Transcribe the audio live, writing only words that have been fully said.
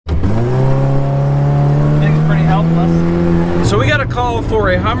trouble for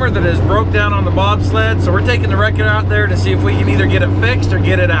a Hummer that is broke down on the bobsled, so we're taking the record out there to see if we can either get it fixed or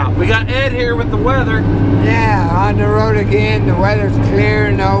get it out. We got Ed here with the weather. Yeah, on the road again. The weather's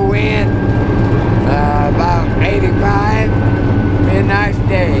clear, no wind. About 85. Be a nice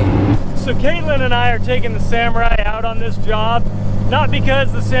day. So Caitlin and I are taking the Samurai out on this job, not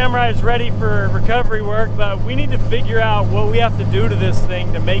because the Samurai is ready for recovery work, but we need to figure out what we have to do to this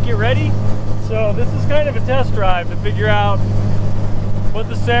thing to make it ready. So this is kind of a test drive to figure out what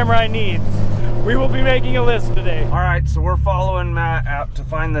the Samurai needs. We will be making a list today. All right, so we're following Matt out to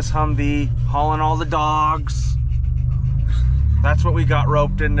find this Humvee, hauling all the dogs. That's what we got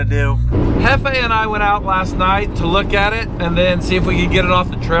roped in to do. Hefe and I went out last night to look at it and then see if we could get it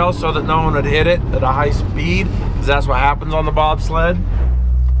off the trail so that no one would hit it at a high speed, because that's what happens on the bobsled.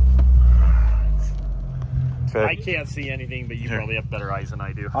 Okay. I can't see anything, but you probably have better eyes than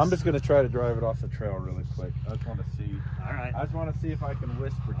I do. I'm just gonna try to drive it off the trail really quick. I just want to see. All right. I just want to see if I can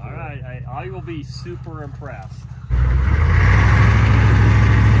whisper to it. All right. I will be super impressed.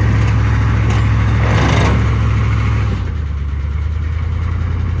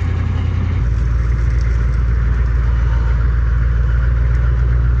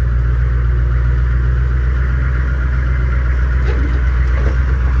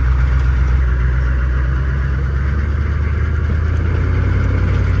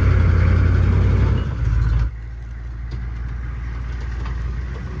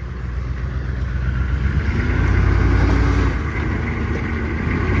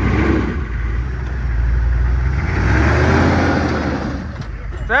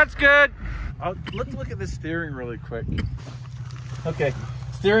 That's good. Let's look at this steering really quick. Okay,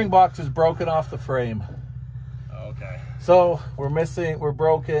 steering box is broken off the frame. Okay. So we're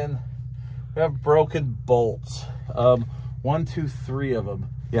broken. We have broken bolts. 1, 2, 3 of them.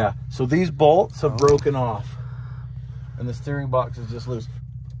 Yeah, so these bolts have broken off. And the steering box is just loose.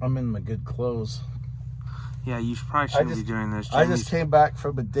 I'm in my good clothes. Yeah, you probably shouldn't be doing this. I just came back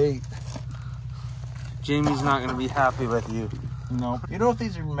from a date. Jamie's not gonna be happy with you. No. You know if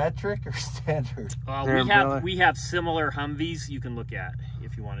these are metric or standard? We have similar Humvees you can look at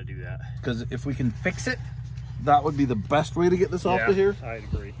if you want to do that. Because if we can fix it, that would be the best way to get this off of here. I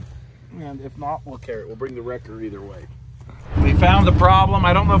agree. And if not, we'll carry it. We'll bring the wrecker either way. We found the problem.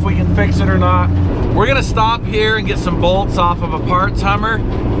 I don't know if we can fix it or not. We're gonna stop here and get some bolts off of a parts Hummer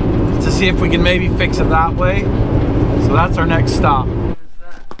to see if we can maybe fix it that way. So that's our next stop.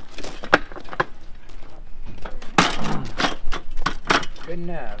 Good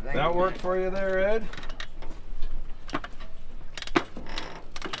enough. That worked for you there, Ed?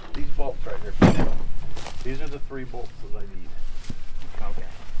 These bolts right here. These are the 3 bolts that I need. Okay.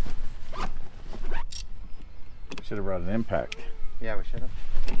 Should have brought an impact. Yeah, we should have.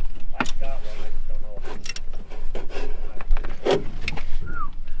 I've got one, I just don't know.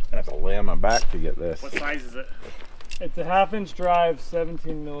 I have to lay on my back to get this. What size is it? It's a 1/2-inch drive,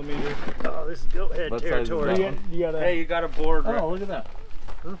 17 millimeters. Oh, this is goat head territory. Hey, you got a board. Oh, look at that.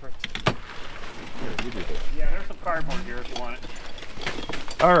 Perfect. Here, you do this. Yeah, there's some cardboard here if you want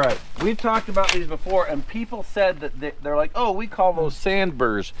it. All right, we've talked about these before, and people said that they're like, oh, we call those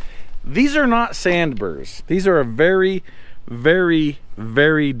sandburrs. These are not sandburrs. These are a very, very,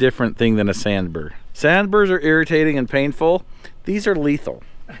 very different thing than a sandburr. Sandburrs are irritating and painful. These are lethal.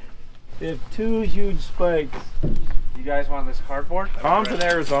 They have 2 huge spikes. You guys want this cardboard? Tom's an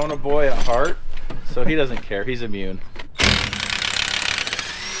Arizona boy at heart, so he doesn't care. He's immune.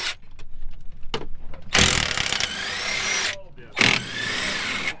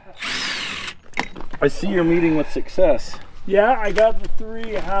 I see you're meeting with success. Yeah, I got the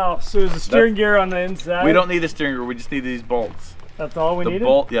 3 house. So there's a steering gear on the inside. We don't need the steering gear. We just need these bolts. That's all we needed?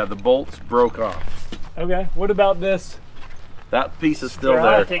 Yeah, the bolts broke off. Okay. What about this? That piece is still Sure,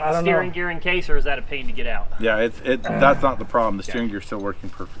 there. Take the steering gear in case, or is that a pain to get out? Yeah, that's not the problem. The steering gear's still working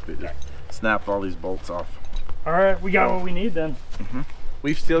perfectly. Just snap all these bolts off. All right, we got what we need then.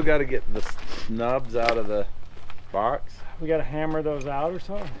 We've still got to get the snubs out of the box. We got to hammer those out or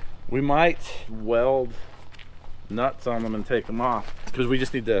something? We might weld nuts on them and take them off, because we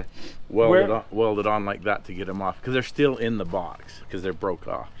just need to weld it on like that to get them off, because they're still in the box because they're broke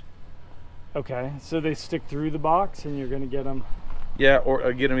off. Okay, so they stick through the box and you're going to get them? Yeah,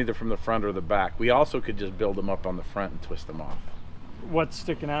 or get them either from the front or the back. We also could just build them up on the front and twist them off. What's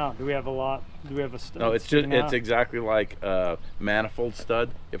sticking out? Do we have a lot? Do we have a stud? No, it's exactly like a manifold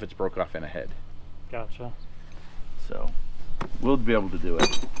stud if it's broke off in a head. Gotcha. So we'll be able to do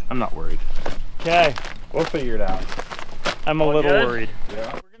it. I'm not worried. Okay. We'll figure it out. I'm a little worried.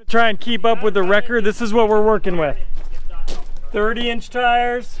 Yeah. We're going to try and keep up with the record. This is what we're working with. 30-inch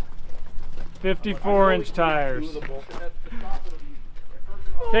tires, 54-inch tires.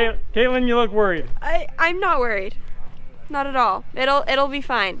 Caitlin, you look worried. I'm not worried. Not at all. It'll be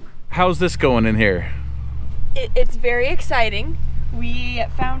fine. How's this going in here? It's very exciting. We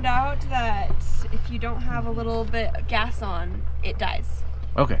found out that if you don't have a little bit of gas on, it dies.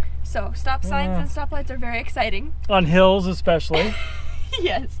 Okay. So stop signs and stoplights are very exciting. On hills especially.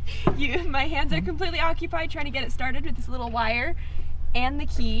 Yes. My hands are completely occupied trying to get it started with this little wire and the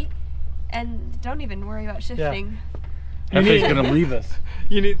key. And don't even worry about shifting. Yeah. Hefe's gonna leave us.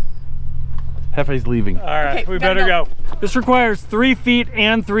 You need... Hefe's leaving. All right, Okay, we better go. This requires 3 feet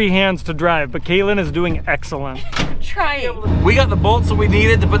and 3 hands to drive, but Caitlin is doing excellent. Trying. We got the bolts that we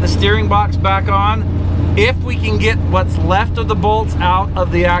needed to put the steering box back on. If we can get what's left of the bolts out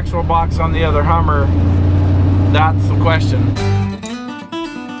of the actual box on the other Hummer, that's the question.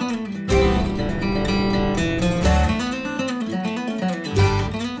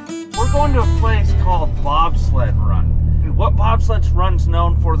 We're going to a place called Bobsled Run. What Bobsled Run's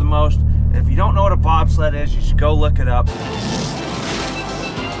known for the most, if you don't know what a bobsled is, you should go look it up.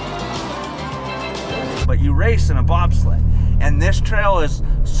 But you race in a bobsled. And this trail is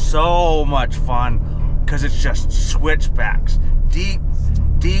so much fun because it's just switchbacks. Deep,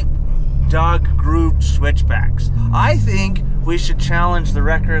 dug, grooved switchbacks. I think we should challenge the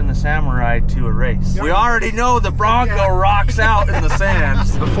Wrecker and the Samurai to a race. We already know the Bronco rocks out in the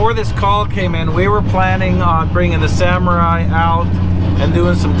sands. Before this call came in, we were planning on bringing the Samurai out and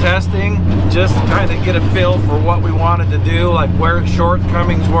doing some testing, just to kind of get a feel for what we wanted to do, like where its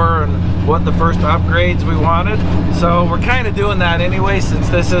shortcomings were and what the first upgrades we wanted. So we're kind of doing that anyway, since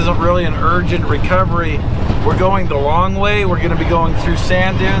this isn't really an urgent recovery. We're going the long way. We're going to be going through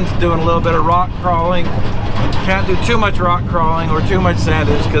sand dunes, doing a little bit of rock crawling. Can't do too much rock crawling or too much sand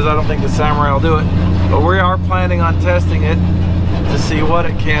dunes because I don't think the Samurai will do it. But we are planning on testing it to see what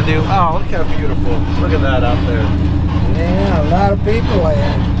it can do. Oh, look how beautiful. Look at that out there. Yeah, a lot of people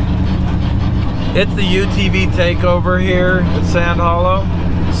there. It's the UTV takeover here at Sand Hollow,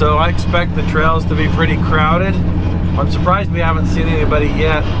 so I expect the trails to be pretty crowded. I'm surprised we haven't seen anybody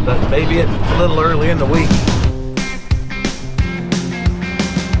yet, but maybe it's a little early in the week.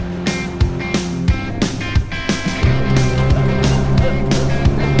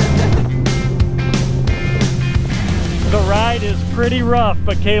 The ride is pretty rough,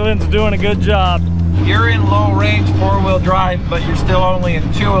 but Caitlin's doing a good job. You're in low range 4-wheel drive, but you're still only in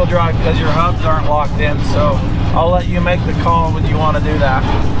 2-wheel drive because your hubs aren't locked in, so I'll let you make the call when you want to do that.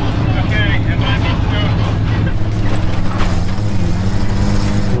 Okay, and I need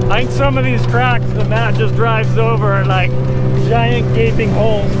to... I think some of these cracks that Matt just drives over are like giant gaping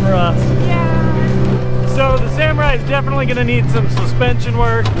holes for us. Yeah. So the Samurai is definitely going to need some suspension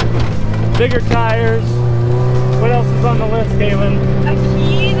work, bigger tires. What else is on the list, Caitlin? A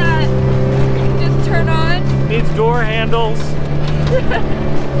key that just turn on. Needs door handles.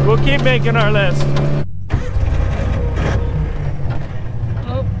 We'll keep making our list.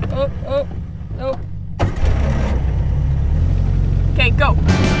 Oh. Okay, go.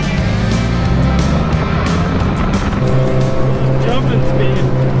 Jumping speed.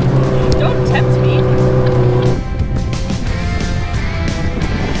 Don't tempt me.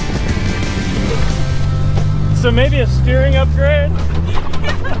 So maybe a steering upgrade?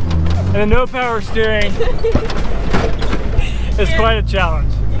 And a no power steering is quite a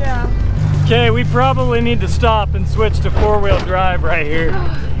challenge. Yeah. Okay, we probably need to stop and switch to 4-wheel drive right here.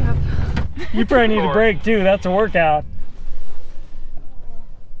 Yep. You probably need a break too, that's a workout.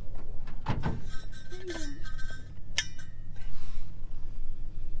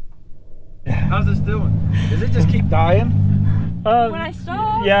 How's this doing? Does it just keep dying? When I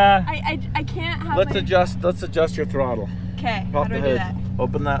stop, yeah. I can't have Let's adjust your throttle. Okay, Pop how do the I do hood. that?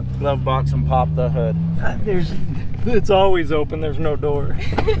 Open that glove box and pop the hood. It's always open, there's no door.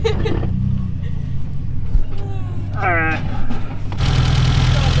 Alright.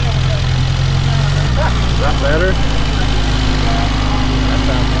 Is that better? That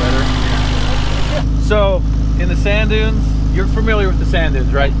sounds better. So, in the sand dunes, you're familiar with the sand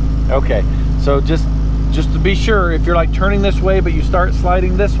dunes, right? Okay. So just to be sure, if you're like turning this way, but you start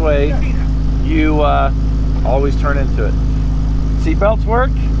sliding this way, you always turn into it. Seatbelts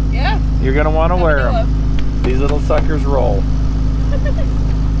work? Yeah. You're gonna want to wear them. These little suckers roll.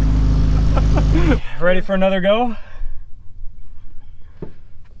 Ready for another go?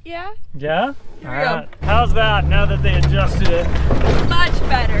 Yeah. Yeah? Here we Alright. How's that now that they adjusted it? Much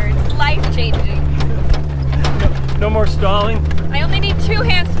better. It's life-changing. No more stalling? I only need 2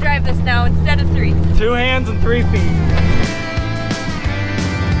 hands to drive this now instead of 3. 2 hands and 3 feet.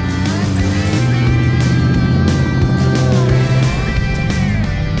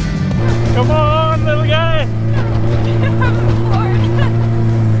 Come on, little guy.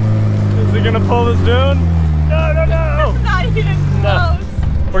 it gonna pull this dune? No, no, no! Not even No. close.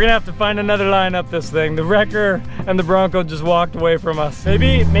 We're gonna have to find another line up this thing. The wrecker and the Bronco just walked away from us.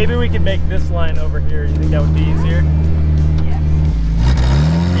 Maybe we could make this line over here. You think that would be easier? Yes.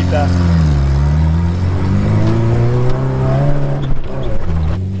 Keep that.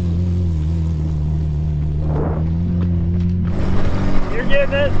 You're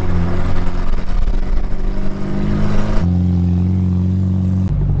getting it.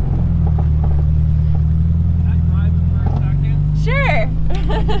 Sure.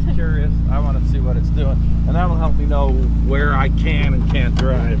 Curious. I want to see what it's doing, and that'll help me know where I can and can't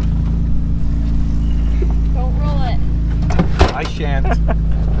drive. Don't roll it. I shan't. All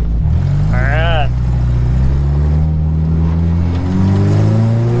right.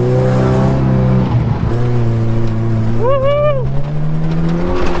 Woohoo!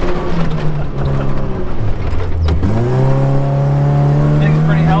 Thing's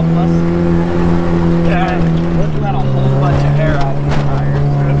pretty helpless. Yeah. Let's let a whole bunch of air out of these tires.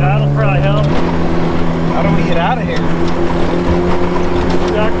 That'll probably help. How do we get out of here?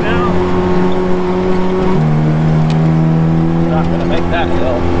 Stuck now. Not gonna make that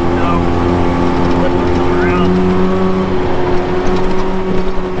hill. No. Let's come around.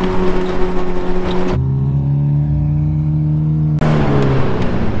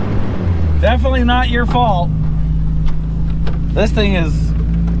 Definitely not your fault. This thing is...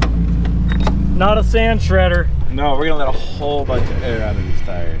 Not a sand shredder. No, we're gonna let a whole bunch of air out of these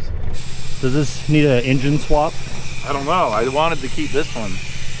tires. Does this need an engine swap? I don't know. I wanted to keep this one.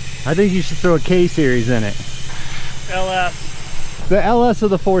 I think you should throw a K series in it. LS. The LS of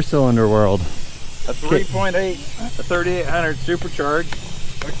the 4-cylinder world. A 3.8, a 3800 supercharged.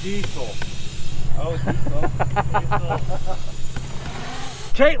 Or diesel. Oh, diesel.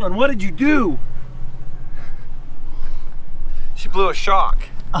 Caitlin, what did you do? She blew a shock.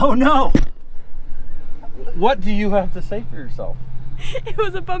 Oh no! What do you have to say for yourself? It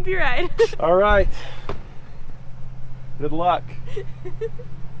was a bumpy ride. All right. Good luck.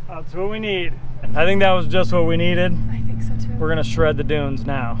 That's what we need. I think that was just what we needed. I think so too. We're gonna shred the dunes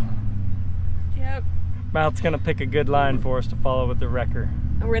now. Yep. Matt's gonna pick a good line for us to follow with the wrecker.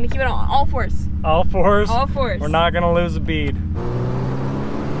 And we're gonna keep it on all fours. All fours? All fours. We're not gonna lose a bead.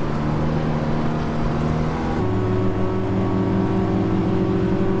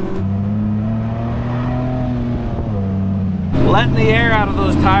 Letting the air out of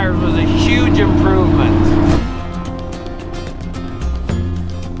those tires was a huge improvement.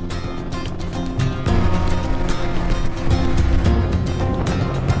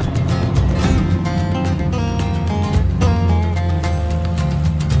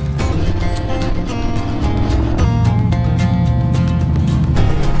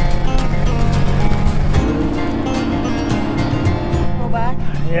 Go back.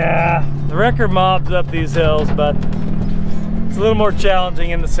 Yeah, the wrecker mobs up these hills, but it's a little more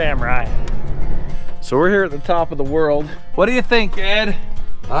challenging in the Samurai. So we're here at the top of the world. What do you think, Ed?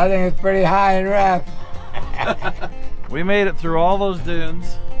 I think it's pretty high and rough. We made it through all those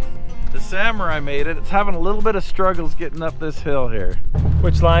dunes. The Samurai made it. It's having a little bit of struggles getting up this hill here.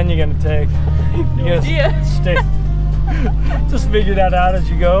 Which line you gonna take? You gonna idea. stay? Just figure that out as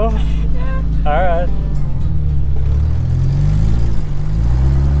you go. Yeah. All right.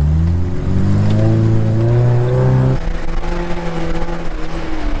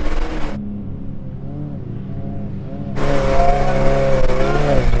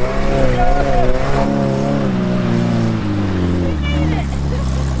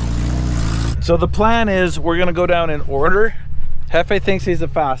 So the plan is we're gonna go down in order. Hefe thinks he's the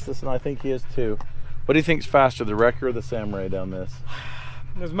fastest, and I think he is too. What do you think's faster, the Wrecker or the Samurai down this?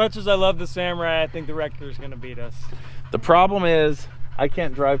 As much as I love the Samurai, I think the Wrecker is gonna beat us. The problem is I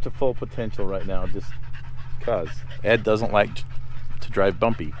can't drive to full potential right now, just cause Ed doesn't like to drive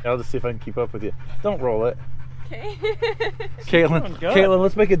bumpy. I'll just see if I can keep up with you. Don't roll it. Okay. Caitlin,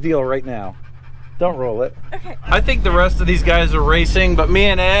 let's make a deal right now. Don't roll it. Okay. I think the rest of these guys are racing, but me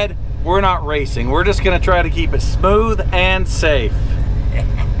and Ed, we're not racing. We're just gonna try to keep it smooth and safe.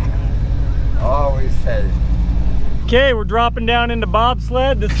 Always says. Okay, we're dropping down into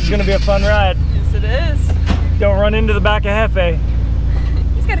bobsled. This is gonna be a fun ride. Yes, it is. Don't run into the back of Hefe.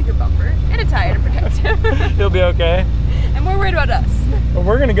 He's got a good bumper and a tire to protect him. He'll be okay. And we're worried about us. But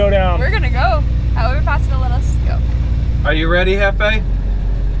we're gonna go down. We're gonna go. However fast it'll let us go. Are you ready, Hefe?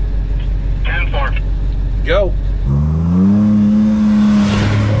 10-4. Go.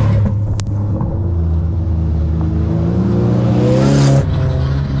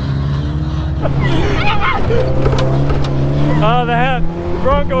 Oh, the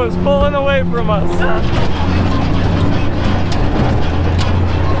Bronco is pulling away from us.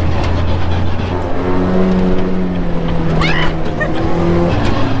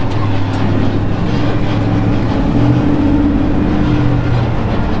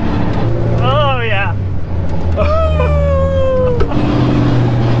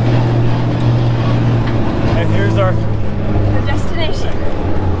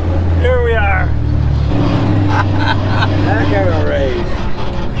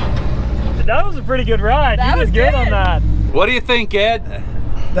 That was a pretty good ride. That You was did good on good. that. What do you think, Ed?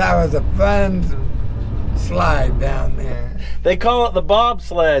 That was a fun slide down there. They call it the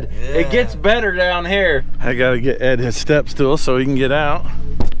bobsled. It gets better down here. I gotta get Ed his step stool so he can get out.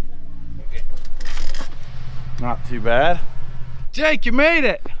 Not too bad. Jake, you made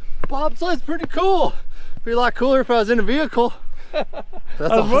it. Bobsled's pretty cool. Be a lot cooler if I was in a vehicle. That's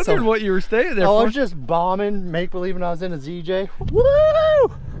I was wondering what you were staying there I for. was just bombing, make believe when I was in a ZJ.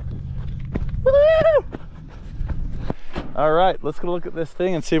 Woo! Woo! All right, let's go look at this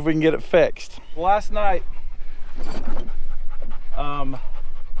thing and see if we can get it fixed. Last night,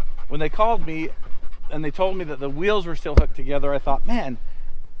 when they called me and they told me that the wheels were still hooked together, I thought, man,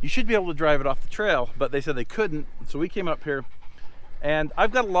 you should be able to drive it off the trail, but they said they couldn't. So we came up here, and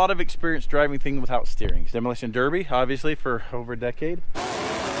I've got a lot of experience driving things without steering. Demolition Derby, obviously, for over a decade.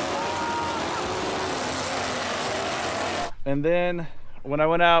 And then when I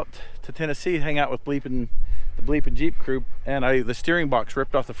went out to Tennessee to hang out with the Bleepin' Jeep crew, and the steering box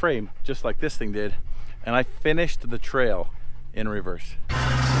ripped off the frame, just like this thing did, and I finished the trail in reverse.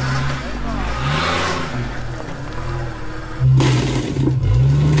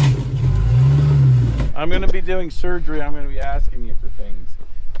 I'm going to be doing surgery. I'm going to be asking you for things.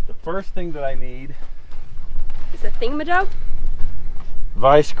 The first thing that I need Is it thingamajig?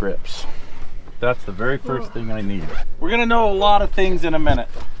 vice grips. That's the very first thing I need. We're going to know a lot of things in a minute.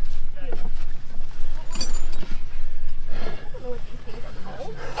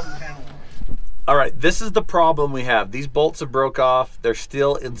 All right, this is the problem we have. These bolts have broke off. They're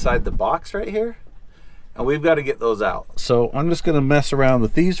still inside the box right here, and we've got to get those out. So I'm just going to mess around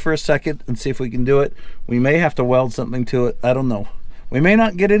with these for a second and see if we can do it. We may have to weld something to it. I don't know. We may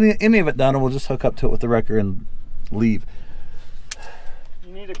not get any of it done, and we'll just hook up to it with the wrecker and leave.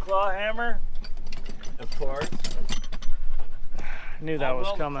 You need a claw hammer? Of course. I knew that was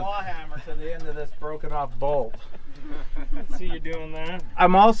coming. Claw hammer to the end of this broken off bolt. I see you doing that.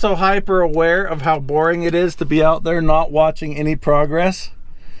 I'm also hyper aware of how boring it is to be out there not watching any progress.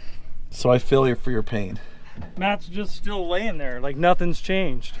 So I feel you for your pain. Matt's just still laying there like nothing's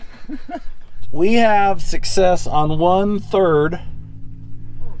changed. We have success on 1/3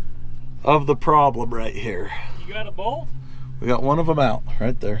 of the problem right here. You got a bolt? We got one of them out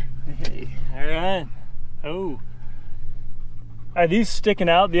right there. Hey, all right. Oh. Are these sticking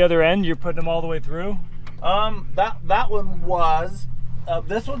out the other end? You're putting them all the way through? That one was.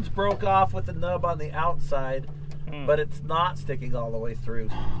 This one's broke off with the nub on the outside, but it's not sticking all the way through.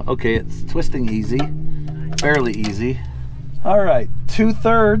 Okay, it's twisting easy, fairly easy. All right,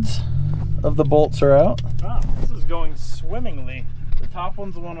 2/3 of the bolts are out. Wow, this is going swimmingly. The top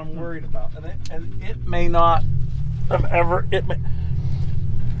one's the one I'm worried about, and it may not have ever. It may.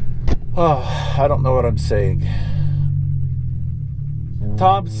 Oh, I don't know what I'm saying.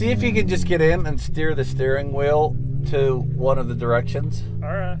 Tom, see if you can just get in and steer the steering wheel to one of the directions. All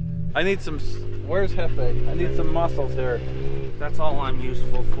right. I need some. Where's Hefe? I need some muscles here. That's all I'm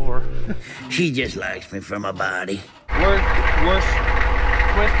useful for. She just likes me for my body. We're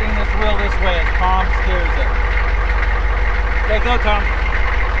twisting this wheel this way as Tom steers it. Okay, go, Tom.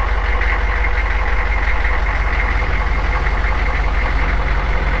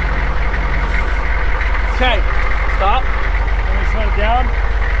 Okay, stop. Let me shut it down.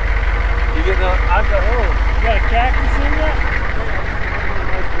 You get the. I've got. Oh. You got a cactus in there?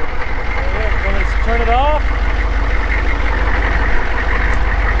 Let me turn it off.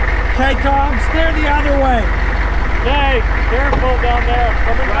 Okay, Tom, steer the other way. Okay, careful down there.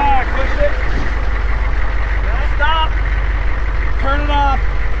 Coming back. Push it. Stop. Turn it off.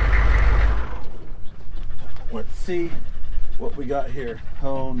 Let's see what we got here.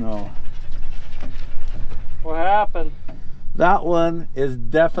 Oh no. What happened? That one is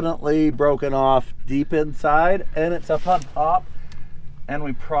definitely broken off deep inside, and it's up on top, and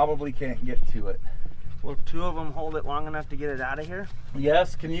we probably can't get to it. Will two of them hold it long enough to get it out of here?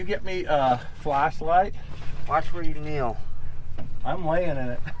 Yes, can you get me a flashlight? Watch where you kneel. I'm laying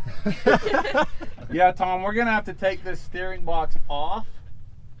in it. Yeah, Tom, we're gonna have to take this steering box off.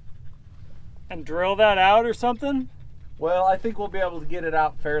 And drill that out or something? Well, I think we'll be able to get it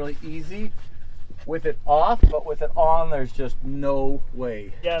out fairly easy with it off, but with it on, there's just no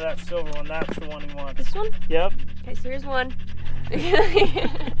way. Yeah, that silver one, that's the one he wants. This one? Yep. Okay, so here's one.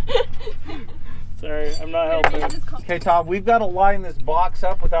 Sorry, I'm not helping. Okay, Tom, we've got to line this box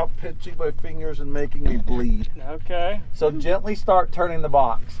up without pinching my fingers and making me bleed. Okay. So gently start turning the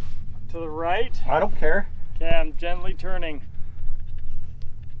box. To the right? I don't care. Okay, I'm gently turning.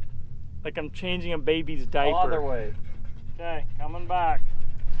 Like I'm changing a baby's diaper. Other way. Okay, coming back.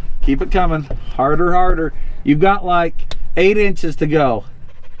 Keep it coming. Harder, harder. You've got like 8 inches to go.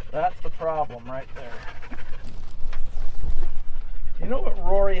 That's the problem right there. You know what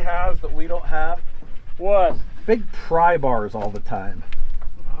Rory has that we don't have? What? Big pry bars all the time.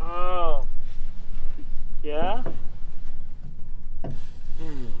 Oh. Yeah?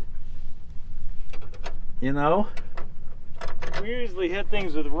 You know? We usually hit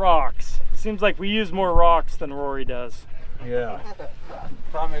things with rocks. It seems like we use more rocks than Rory does. Yeah.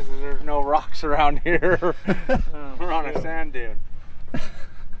 Problem is there's no rocks around here. We're on a sand dune.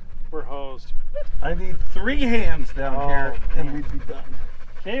 We're hosed. I need 3 hands down here and we'd be done.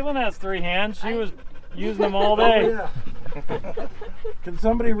 Caitlin has 3 hands. She was using them all day. Oh, yeah. Can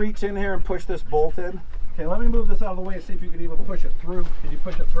somebody reach in here and push this bolt in? Okay, let me move this out of the way and see if you can even push it through. Can you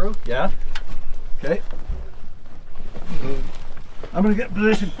push it through? Yeah. Okay. I'm gonna get in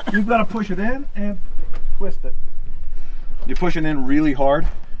position. You've got to push it in and twist it. You're pushing in really hard.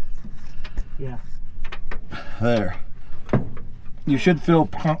 Yeah. There. You should feel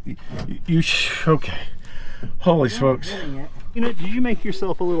okay. Holy smokes. You know, did you make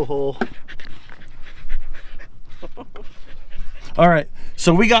yourself a little hole? All right,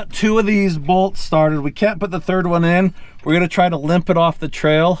 so we got 2 of these bolts started. We can't put the 3rd one in. We're gonna try to limp it off the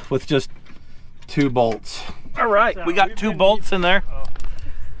trail with just 2 bolts. All right, we got 2 bolts in there.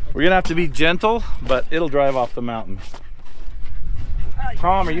 We're gonna have to be gentle, but it'll drive off the mountain.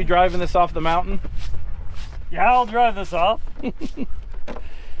 Tom, are you driving this off the mountain? Yeah, I'll drive this off.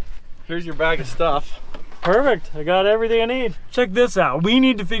 Here's your bag of stuff. Perfect. I got everything I need. Check this out. We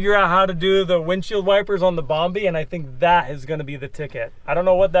need to figure out how to do the windshield wipers on the Bombi, and I think that is going to be the ticket. I don't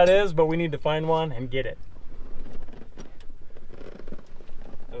know what that is, but we need to find one and get it.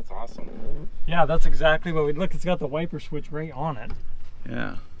 That's awesome. Yeah, that's exactly what we look. It's got the wiper switch right on it.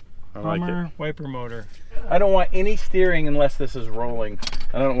 Yeah, I like Hummer it. wiper motor. I don't want any steering unless this is rolling.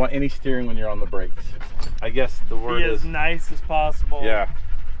 I don't want any steering when you're on the brakes. I guess the word Be is as nice as possible. Yeah.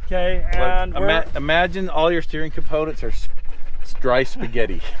 Okay, and like, imagine all your steering components are dry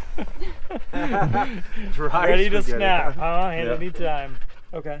spaghetti. ready to snap, huh? Any time.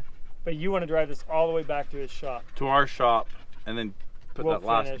 Okay, but you want to drive this all the way back to his shop. To our shop, and then put that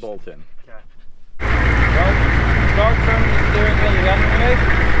last bolt in. Okay. Well, start turning the steering wheel the other way.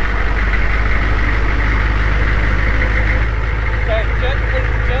 Okay,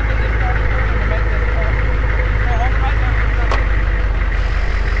 gently just start turning to make this turn. No, hold it right there.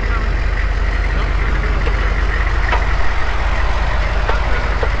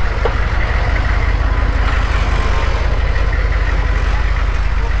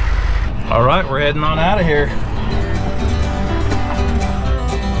 All right, we're heading on out of here.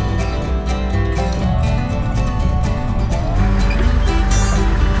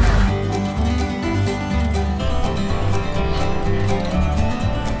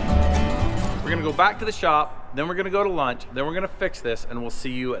 We're gonna go back to the shop, then we're gonna go to lunch, then we're gonna fix this, and we'll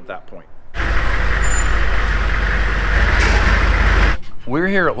see you at that point. We're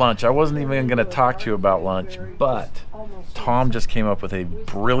here at lunch. I wasn't even gonna talk to you about lunch, but Tom just came up with a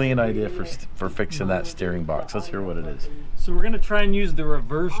brilliant idea for fixing that steering box. Let's hear what it is. So we're gonna try and use the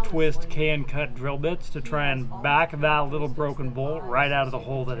reverse twist can cut drill bits to try and back that little broken bolt right out of the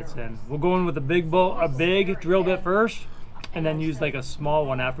hole that it's in. We'll go in with a big drill bit first, and then use like a small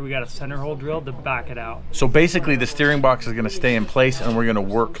one after we got a center hole drilled to back it out. So basically the steering box is gonna stay in place and we're gonna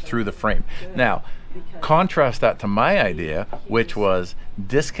work through the frame. Now, contrast that to my idea, which was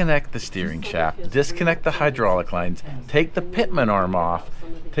disconnect the steering shaft, disconnect the hydraulic lines, take the pitman arm off,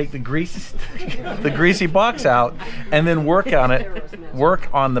 take the greasy box out, and then work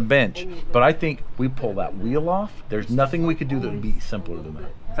on the bench. But I think we pull that wheel off. There's nothing we could do that would be simpler than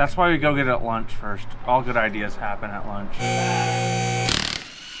that. That's why we go get it at lunch first. All good ideas happen at lunch.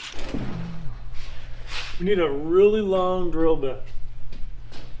 We need a really long drill bit.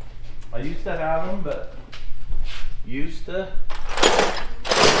 I used to have them, but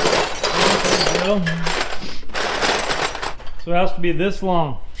So it has to be this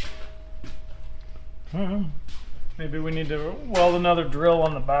long. Maybe we need to weld another drill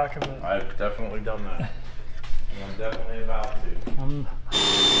on the back of it. I've definitely done that. And I'm definitely about to.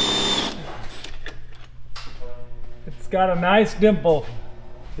 It's got a nice dimple.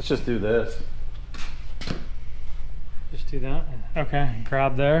 Let's just do this. Just do that. Okay,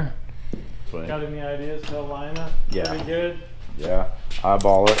 grab there. Sweet. Got any ideas to align it? Yeah. Pretty good? Yeah,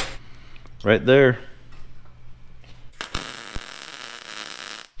 eyeball it. Right there.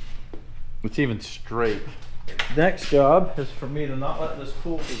 It's even straight. Next job is for me to not let this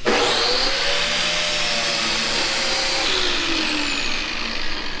cool.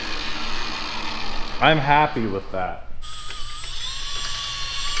 I'm happy with that.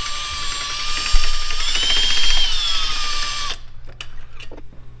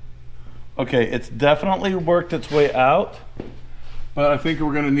 Okay, it's definitely worked its way out, but I think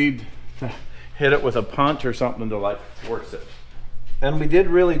we're gonna need to hit it with a punch or something to like force it. And we did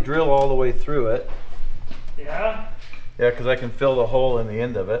really drill all the way through it. Yeah? Yeah, because I can fill the hole in the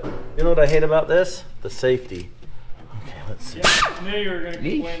end of it. You know what I hate about this? The safety. Okay, let's see. Yeah, I knew you were going to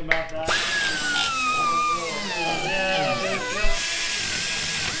complain about that.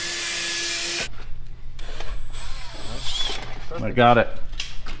 I got it.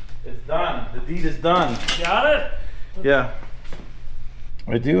 It's done. The deed is done. Got it? Yeah.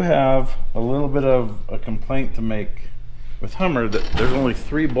 I do have a little bit of a complaint to make with Hummer that there's only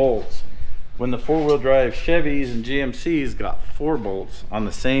 3 bolts when the 4-wheel drive Chevys and GMCs got 4 bolts on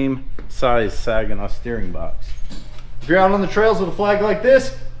the same size Saginaw steering box. If you're out on the trails with a flag like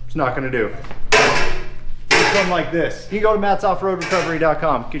this, it's not gonna do. Do something like this. You can go to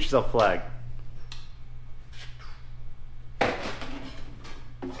mattsoffroadrecovery.com, get yourself a flag.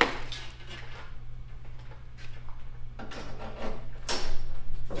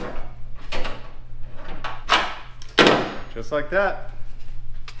 Just like that.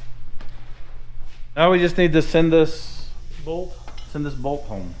 Now we just need to send this Bolt. bolt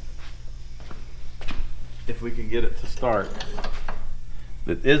home. If we can get it to start.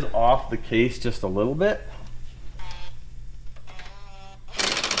 It is off the case just a little bit.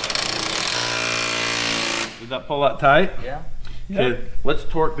 Did that pull that tight? Yeah. Okay, let's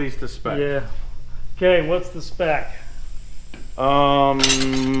torque these to spec. Yeah. Okay, what's the spec?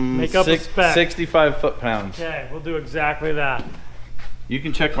 Make up a spec. 65 foot-pounds. Okay, we'll do exactly that. You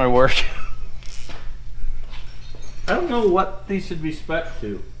can check my work. I don't know what these should be spec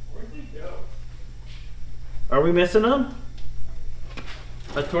to. Where'd they go? Are we missing them?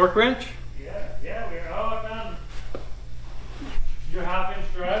 A torque wrench? Yeah, we're. Oh, I found your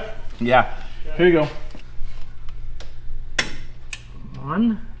 1/2-inch drive. Yeah. Here you go.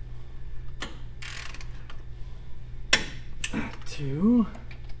 1, 2.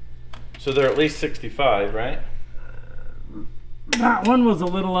 So they're at least 65, right? That one was a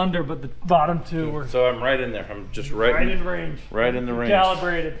little under, but the bottom 2 were So I'm right in there. I'm just right, right in range. right in the range.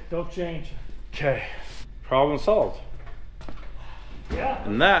 Calibrated. Don't change. Okay. Problem solved. Yeah.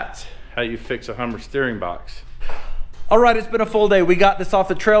 And that's how you fix a Hummer steering box. All right, it's been a full day. We got this off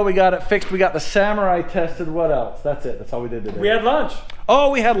the trail. We got it fixed. We got the Samorri tested. What else? That's it. That's all we did today. We had lunch. Oh,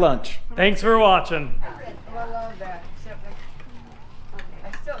 we had lunch. Thanks for watching.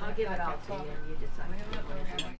 I'll give it all to you and you decide.